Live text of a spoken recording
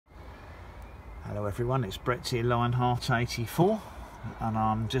Hello everyone, it's Brett here, Lionheart84, and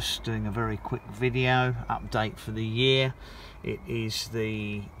I'm just doing a very quick video update for the year. It is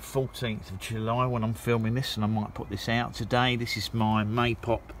the 14th of July when I'm filming this, and I might put this out today. This is my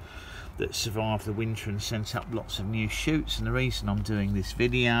Maypop that survived the winter and sent up lots of new shoots, and the reason I'm doing this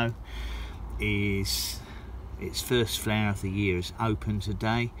video is its first flower of the year is open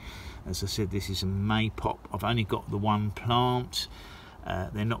today. As I said, this is a Maypop. I've only got the one plant.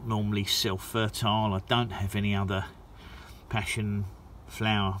 They're not normally self-fertile. I don't have any other passion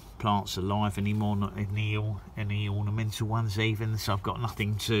flower plants alive anymore, not any ornamental ones even, so I've got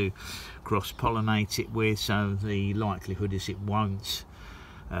nothing to cross-pollinate it with, so the likelihood is it won't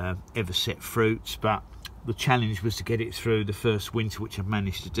ever set fruits. But the challenge was to get it through the first winter, which I've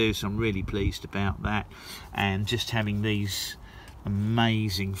managed to do, so I'm really pleased about that. And just having these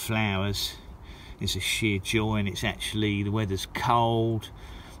amazing flowers is a sheer joy. And it's actually, the weather's cold,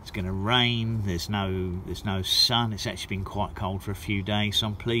 it's going to rain, there's no sun, it's actually been quite cold for a few days, so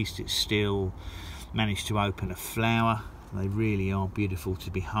I'm pleased it's still managed to open a flower. They really are beautiful to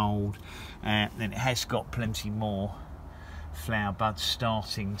behold. And it has got plenty more flower buds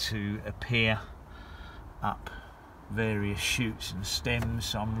starting to appear up various shoots and stems,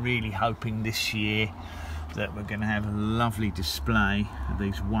 so I'm really hoping this year that we're going to have a lovely display of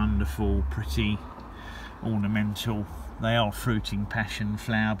these wonderful, pretty, ornamental, they are fruiting passion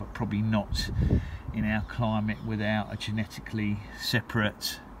flower, but probably not in our climate without a genetically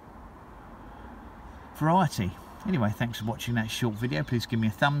separate variety. Anyway, thanks for watching that short video. Please give me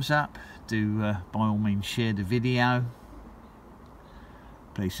a thumbs up. Do by all means share the video.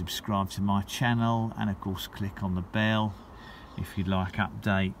 Please subscribe to my channel, and of course click on the bell if you'd like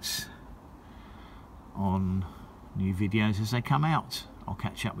updates on new videos as they come out. I'll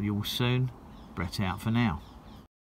catch up with you all soon. Brett out for now.